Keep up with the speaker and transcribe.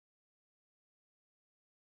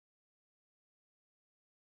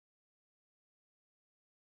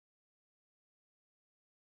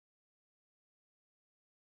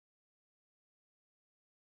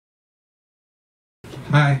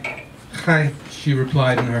Hi, she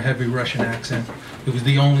replied in her heavy Russian accent. It was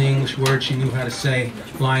the only English word she knew how to say,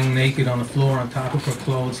 lying naked on the floor on top of her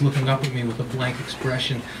clothes, looking up at me with a blank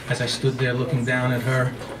expression as I stood there looking down at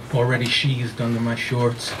her, already sheathed under my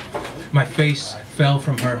shorts. My face fell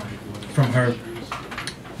from her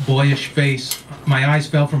boyish face. My eyes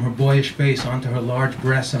fell from her boyish face onto her large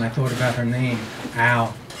breasts, and I thought about her name,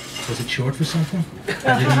 Al. Was it short for something?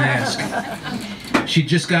 I didn't ask. She'd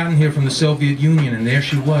just gotten here from the Soviet Union, and there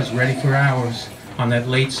she was, ready for hours. On that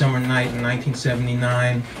late summer night in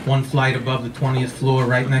 1979, one flight above the 20th floor,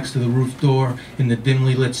 right next to the roof door, in the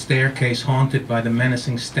dimly lit staircase haunted by the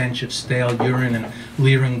menacing stench of stale urine and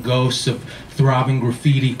leering ghosts of throbbing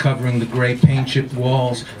graffiti covering the gray paint-chipped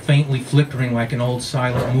walls, faintly flickering like an old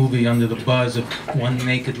silent movie under the buzz of one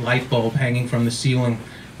naked light bulb hanging from the ceiling,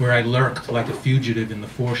 where I lurked like a fugitive in the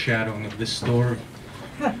foreshadowing of this story.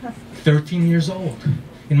 13 years old.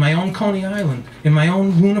 In my own Coney Island, in my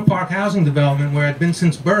own Luna Park housing development where I'd been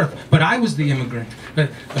since birth, but I was the immigrant,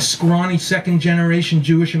 a scrawny second-generation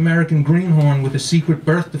Jewish-American greenhorn with a secret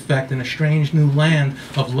birth defect in a strange new land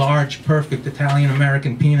of large, perfect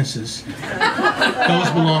Italian-American penises. Those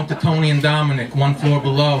belonged to Tony and Dominic, one floor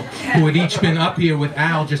below, who had each been up here with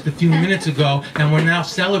Al just a few minutes ago and were now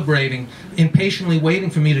celebrating, impatiently waiting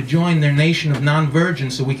for me to join their nation of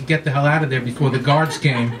non-virgins so we could get the hell out of there before the guards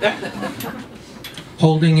came.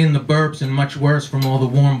 Holding in the burps and much worse from all the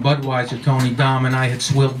warm Budweiser Tony, Dom, and I had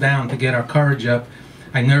swilled down to get our courage up,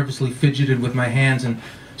 I nervously fidgeted with my hands and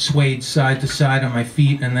swayed side to side on my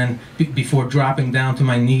feet, and then before dropping down to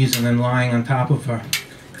my knees and then lying on top of her.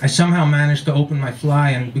 I somehow managed to open my fly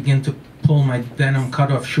and begin to pull my denim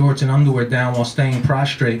cut-off shorts and underwear down while staying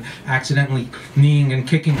prostrate, accidentally kneeing and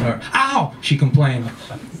kicking her. Ow! She complained.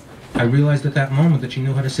 I realized at that moment that she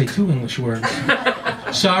knew how to say 2 English words.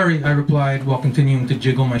 Sorry, I replied, while continuing to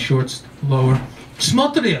jiggle my shorts lower.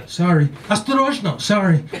 Смотри, sorry. Осторожно,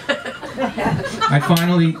 sorry. I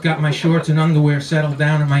finally got my shorts and underwear settled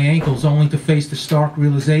down at my ankles, only to face the stark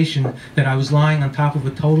realization that I was lying on top of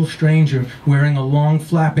a total stranger, wearing a long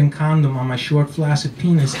flapping condom on my short flaccid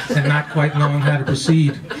penis and not quite knowing how to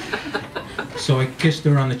proceed. So I kissed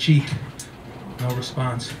her on the cheek. No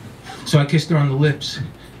response. So I kissed her on the lips.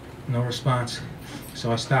 No response.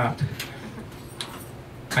 So I stopped.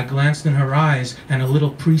 I glanced in her eyes, and a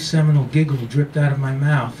little pre-seminal giggle dripped out of my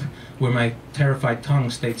mouth, where my terrified tongue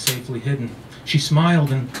stayed safely hidden. She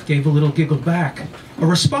smiled and gave a little giggle back. A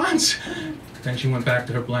response! Then she went back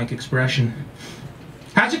to her blank expression.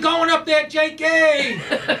 How's it going up there,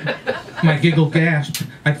 JK? My giggle gasped.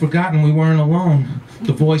 I'd forgotten we weren't alone.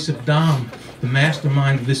 The voice of Dom, the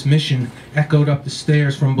mastermind of this mission, echoed up the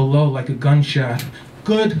stairs from below like a gunshot.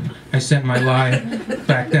 Good, I sent my lie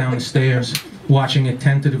back down the stairs, watching it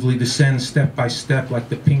tentatively descend step by step like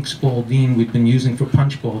the pink Spalding we'd been using for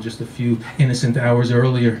punchball just a few innocent hours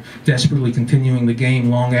earlier, desperately continuing the game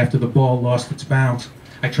long after the ball lost its bounce.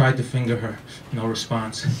 I tried to finger her. No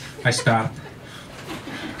response. I stopped.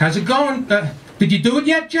 How's it going? Did you do it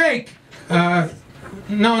yet, Jake? No,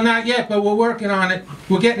 not yet, but we're working on it.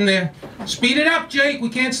 We're getting there. Speed it up, Jake. We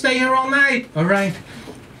can't stay here all night. All right.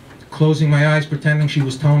 Closing my eyes, pretending she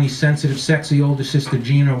was Tony's sensitive, sexy older sister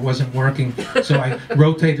Gina wasn't working, so I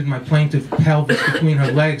rotated my plaintive pelvis between her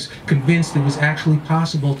legs, convinced it was actually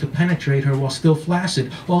possible to penetrate her while still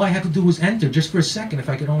flaccid. All I had to do was enter, just for a second, if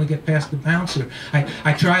I could only get past the bouncer.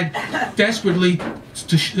 I tried desperately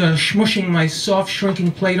to smushing my soft,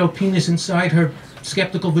 shrinking Play-Doh penis inside her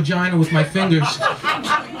skeptical vagina with my fingers.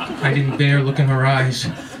 I didn't dare look in her eyes.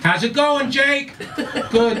 How's it going, Jake?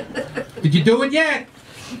 Good. Did you do it yet?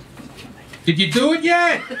 Did you do it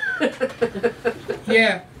yet?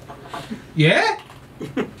 Yeah. Yeah?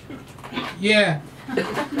 Yeah.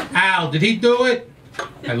 Al, did he do it?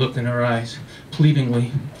 I looked in her eyes,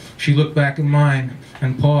 pleadingly. She looked back in mine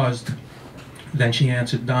and paused. Then she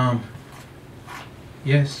answered Dom.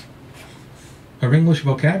 Yes. Her English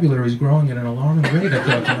vocabulary is growing at an alarming rate, I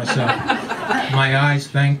thought to myself. My eyes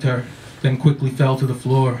thanked her, then quickly fell to the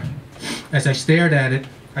floor. As I stared at it,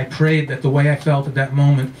 I prayed that the way I felt at that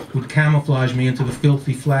moment would camouflage me into the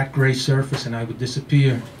filthy, flat, gray surface and I would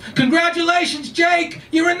disappear. Congratulations, Jake!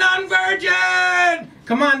 You're a non-virgin!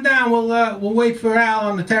 Come on down, we'll wait for Al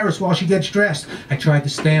on the terrace while she gets dressed. I tried to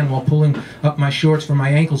stand while pulling up my shorts from my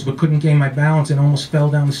ankles, but couldn't gain my balance and almost fell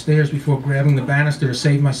down the stairs before grabbing the banister to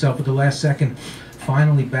save myself at the last second.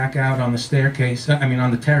 Finally back out on the staircase,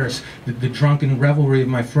 on the terrace. The drunken revelry of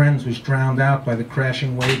my friends was drowned out by the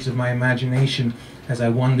crashing waves of my imagination as I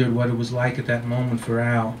wondered what it was like at that moment for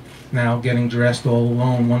Al. Now getting dressed all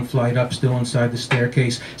alone, one flight up, still inside the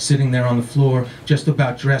staircase, sitting there on the floor, just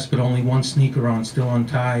about dressed but only one sneaker on, still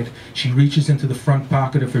untied. She reaches into the front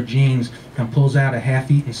pocket of her jeans and pulls out a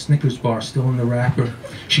half-eaten Snickers bar still in the wrapper.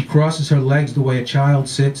 She crosses her legs the way a child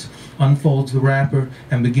sits, unfolds the wrapper,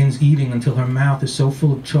 and begins eating until her mouth is so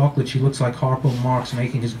full of chocolate she looks like Harpo Marx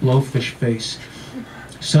making his blowfish face.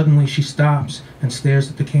 Suddenly she stops and stares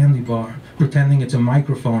at the candy bar, pretending it's a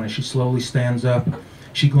microphone as she slowly stands up.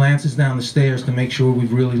 She glances down the stairs to make sure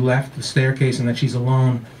we've really left the staircase and that she's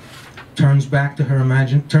alone. Turns her back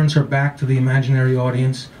to the imaginary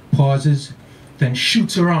audience, pauses, then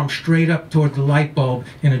shoots her arm straight up toward the light bulb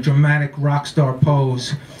in a dramatic rock star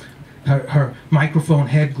pose. Her microphone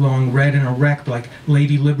head glowing red and erect like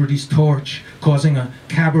Lady Liberty's torch, causing a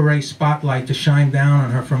cabaret spotlight to shine down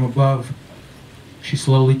on her from above. She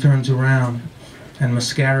slowly turns around, and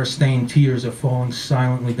mascara-stained tears are falling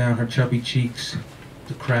silently down her chubby cheeks.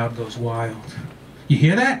 The crowd goes wild. You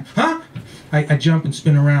hear that? Huh? I jump and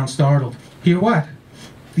spin around, startled. Hear what?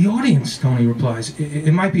 The audience, Tony replies.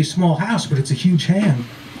 It might be a small house, but it's a huge hand.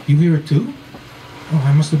 You hear it too? Oh,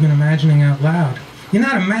 I must have been imagining out loud. You're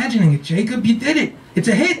not imagining it, Jacob. You did it. It's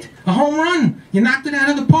a hit. A home run. You knocked it out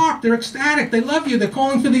of the park. They're ecstatic. They love you. They're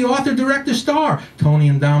calling for the author, director, star. Tony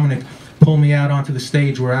and Dominic pull me out onto the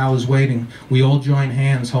stage where Al is waiting. We all join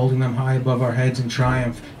hands, holding them high above our heads in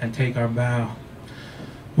triumph, and take our bow.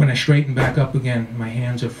 When I straighten back up again, my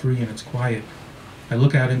hands are free and it's quiet. I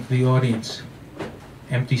look out into the audience.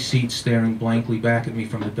 Empty seats staring blankly back at me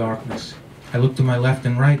from the darkness. I look to my left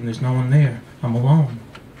and right and there's no one there. I'm alone.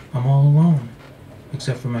 I'm all alone.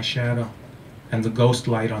 Except for my shadow, and the ghost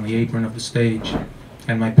light on the apron of the stage,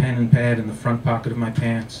 and my pen and pad in the front pocket of my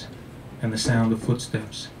pants, and the sound of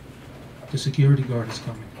footsteps. The security guard is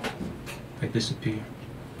coming. I disappear.